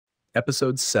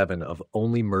Episode 7 of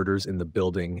Only Murders in the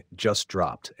Building just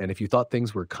dropped, and if you thought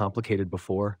things were complicated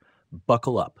before,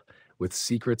 buckle up. With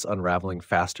secrets unraveling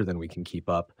faster than we can keep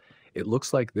up, it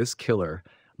looks like this killer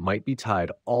might be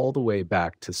tied all the way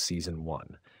back to season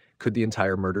 1. Could the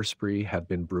entire murder spree have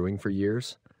been brewing for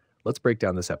years? Let's break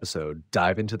down this episode,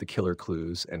 dive into the killer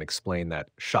clues, and explain that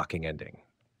shocking ending.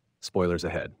 Spoilers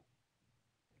ahead.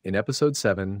 In episode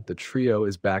 7, the trio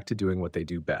is back to doing what they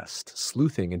do best,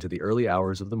 sleuthing into the early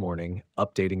hours of the morning,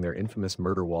 updating their infamous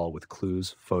murder wall with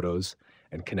clues, photos,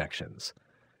 and connections.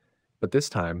 But this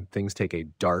time, things take a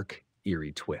dark,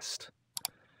 eerie twist.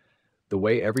 The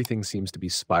way everything seems to be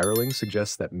spiraling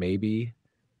suggests that maybe,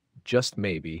 just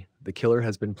maybe, the killer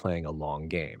has been playing a long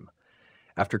game.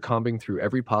 After combing through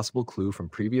every possible clue from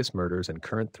previous murders and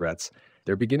current threats,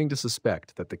 they're beginning to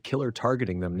suspect that the killer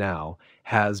targeting them now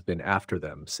has been after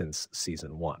them since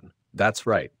season 1. That's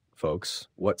right, folks.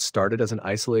 What started as an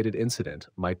isolated incident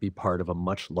might be part of a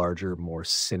much larger, more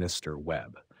sinister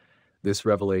web. This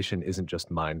revelation isn't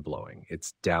just mind-blowing,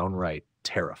 it's downright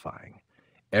terrifying.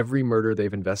 Every murder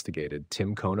they've investigated,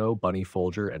 Tim Kono, Bunny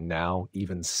Folger, and now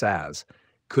even Saz,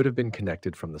 could have been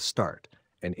connected from the start,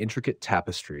 an intricate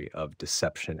tapestry of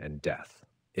deception and death.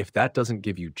 If that doesn't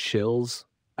give you chills,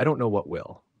 I don't know what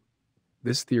will.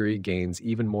 This theory gains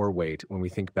even more weight when we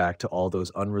think back to all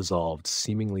those unresolved,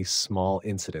 seemingly small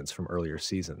incidents from earlier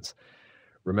seasons.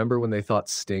 Remember when they thought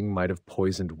Sting might have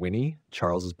poisoned Winnie,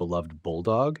 Charles's beloved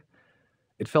bulldog?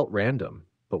 It felt random,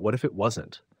 but what if it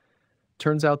wasn't?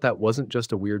 Turns out that wasn't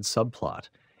just a weird subplot.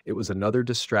 It was another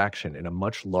distraction in a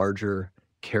much larger,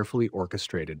 carefully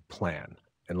orchestrated plan.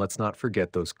 And let's not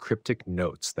forget those cryptic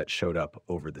notes that showed up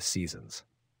over the seasons.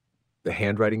 The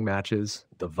handwriting matches,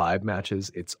 the vibe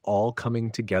matches, it's all coming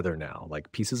together now,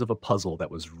 like pieces of a puzzle that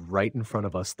was right in front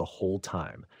of us the whole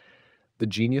time. The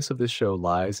genius of this show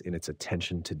lies in its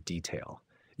attention to detail.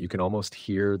 You can almost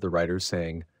hear the writers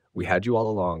saying, "We had you all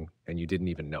along, and you didn't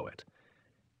even know it."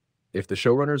 If the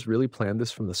showrunners really planned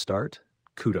this from the start,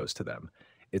 kudos to them.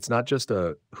 It's not just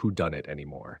a whodunit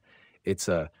anymore. It's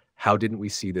a how didn't we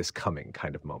see this coming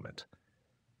kind of moment.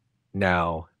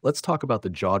 Now, let's talk about the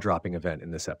jaw-dropping event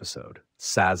in this episode,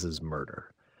 Saz's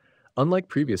murder. Unlike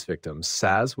previous victims,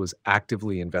 Saz was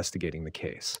actively investigating the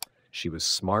case. She was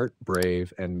smart,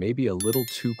 brave, and maybe a little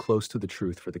too close to the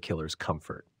truth for the killer's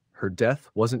comfort. Her death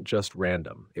wasn't just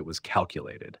random, it was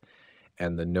calculated.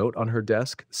 And the note on her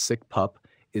desk, "Sick pup,"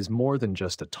 is more than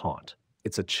just a taunt.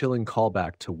 It's a chilling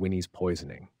callback to Winnie's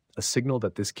poisoning, a signal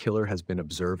that this killer has been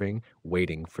observing,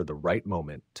 waiting for the right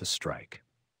moment to strike.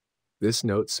 This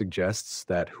note suggests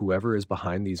that whoever is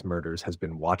behind these murders has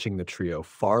been watching the trio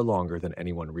far longer than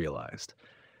anyone realized.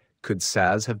 Could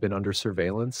Saz have been under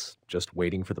surveillance, just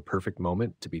waiting for the perfect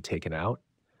moment to be taken out?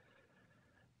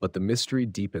 But the mystery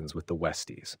deepens with the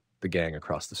Westies, the gang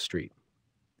across the street.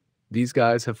 These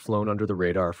guys have flown under the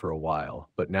radar for a while,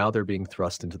 but now they're being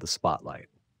thrust into the spotlight.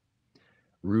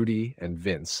 Rudy and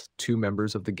Vince, two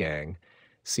members of the gang,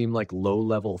 seem like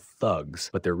low-level thugs,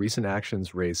 but their recent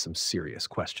actions raise some serious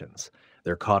questions.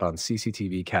 They're caught on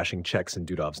CCTV cashing checks in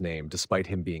Dudov's name, despite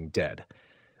him being dead.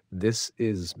 This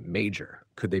is major.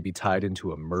 Could they be tied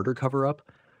into a murder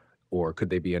cover-up? Or could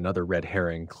they be another red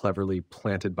herring cleverly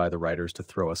planted by the writers to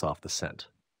throw us off the scent?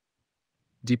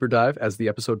 Deeper dive, as the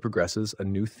episode progresses, a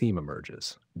new theme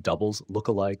emerges: doubles,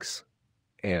 lookalikes,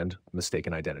 and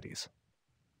mistaken identities.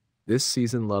 This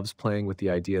season loves playing with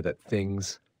the idea that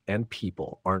things and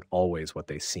people aren't always what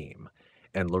they seem,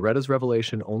 and Loretta's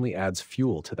revelation only adds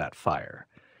fuel to that fire.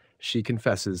 She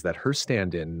confesses that her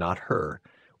stand-in, not her,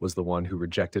 was the one who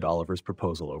rejected Oliver's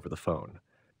proposal over the phone.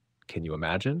 Can you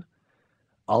imagine?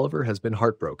 Oliver has been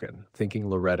heartbroken, thinking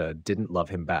Loretta didn't love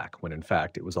him back, when in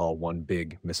fact it was all one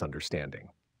big misunderstanding.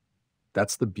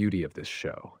 That's the beauty of this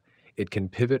show. It can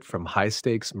pivot from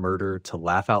high-stakes murder to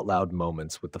laugh-out-loud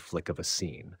moments with the flick of a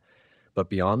scene. But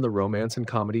beyond the romance and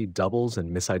comedy, doubles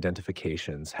and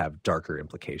misidentifications have darker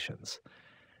implications.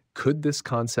 Could this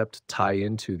concept tie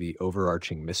into the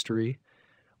overarching mystery?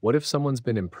 What if someone's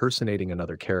been impersonating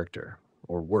another character?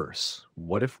 Or worse,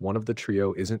 what if one of the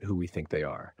trio isn't who we think they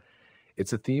are?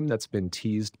 It's a theme that's been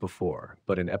teased before,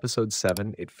 but in episode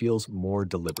 7, it feels more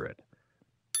deliberate,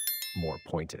 more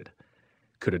pointed.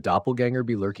 Could a doppelganger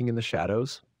be lurking in the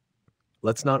shadows?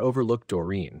 Let's not overlook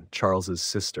Doreen, Charles's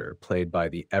sister, played by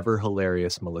the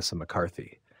ever-hilarious Melissa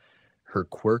McCarthy. Her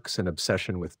quirks and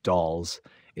obsession with dolls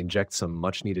inject some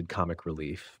much-needed comic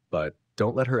relief, but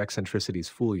don't let her eccentricities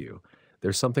fool you.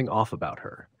 There's something off about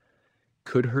her.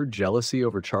 Could her jealousy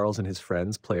over Charles and his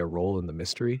friends play a role in the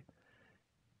mystery?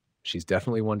 She's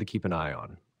definitely one to keep an eye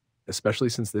on, especially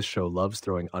since this show loves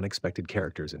throwing unexpected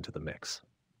characters into the mix.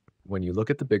 When you look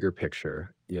at the bigger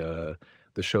picture, the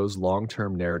show's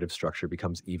long-term narrative structure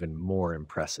becomes even more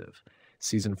impressive.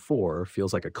 Season 4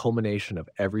 feels like a culmination of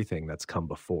everything that's come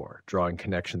before, drawing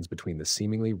connections between the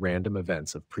seemingly random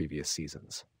events of previous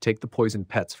seasons. Take the poisoned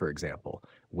pets, for example,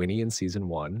 Winnie in Season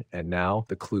 1, and now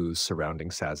the clues surrounding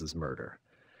Saz's murder.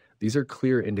 These are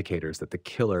clear indicators that the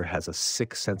killer has a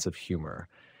sick sense of humor,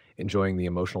 enjoying the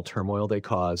emotional turmoil they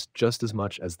cause just as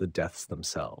much as the deaths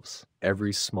themselves.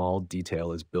 Every small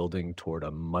detail is building toward a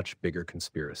much bigger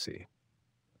conspiracy.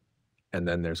 And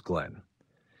then there's Glenn.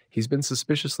 He's been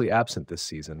suspiciously absent this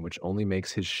season, which only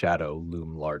makes his shadow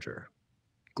loom larger.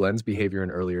 Glenn's behavior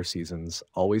in earlier seasons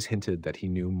always hinted that he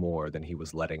knew more than he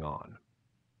was letting on.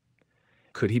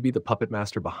 Could he be the puppet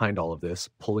master behind all of this,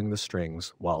 pulling the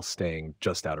strings while staying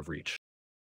just out of reach?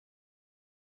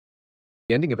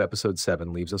 The ending of episode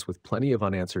 7 leaves us with plenty of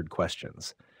unanswered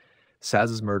questions.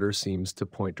 Saz's murder seems to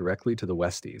point directly to the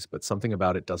Westies, but something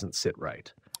about it doesn't sit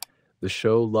right. The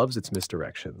show loves its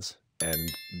misdirections,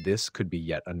 and this could be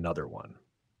yet another one.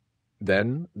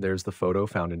 Then there's the photo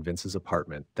found in Vince's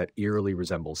apartment that eerily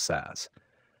resembles Saz.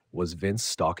 Was Vince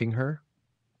stalking her?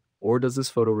 Or does this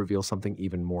photo reveal something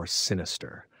even more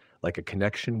sinister, like a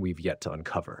connection we've yet to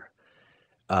uncover?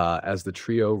 As the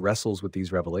trio wrestles with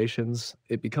these revelations,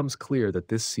 it becomes clear that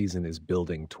this season is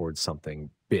building towards something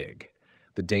big.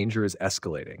 The danger is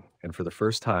escalating, and for the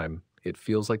first time, it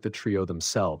feels like the trio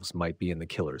themselves might be in the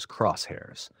killer's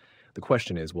crosshairs. The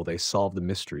question is, will they solve the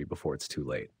mystery before it's too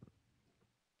late?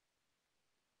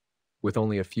 With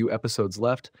only a few episodes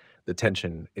left, the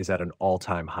tension is at an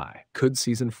all-time high. Could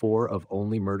season 4 of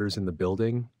Only Murders in the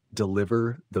Building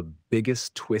deliver the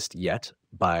biggest twist yet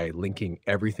by linking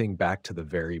everything back to the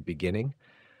very beginning?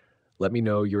 Let me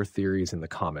know your theories in the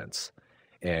comments.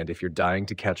 And if you're dying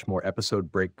to catch more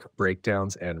episode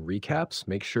breakdowns and recaps,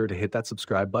 make sure to hit that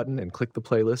subscribe button and click the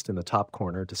playlist in the top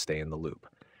corner to stay in the loop.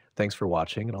 Thanks for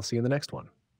watching, and I'll see you in the next one.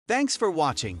 Thanks for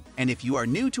watching, and if you are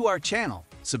new to our channel,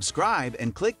 subscribe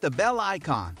and click the bell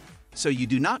icon so you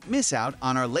do not miss out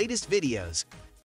on our latest videos.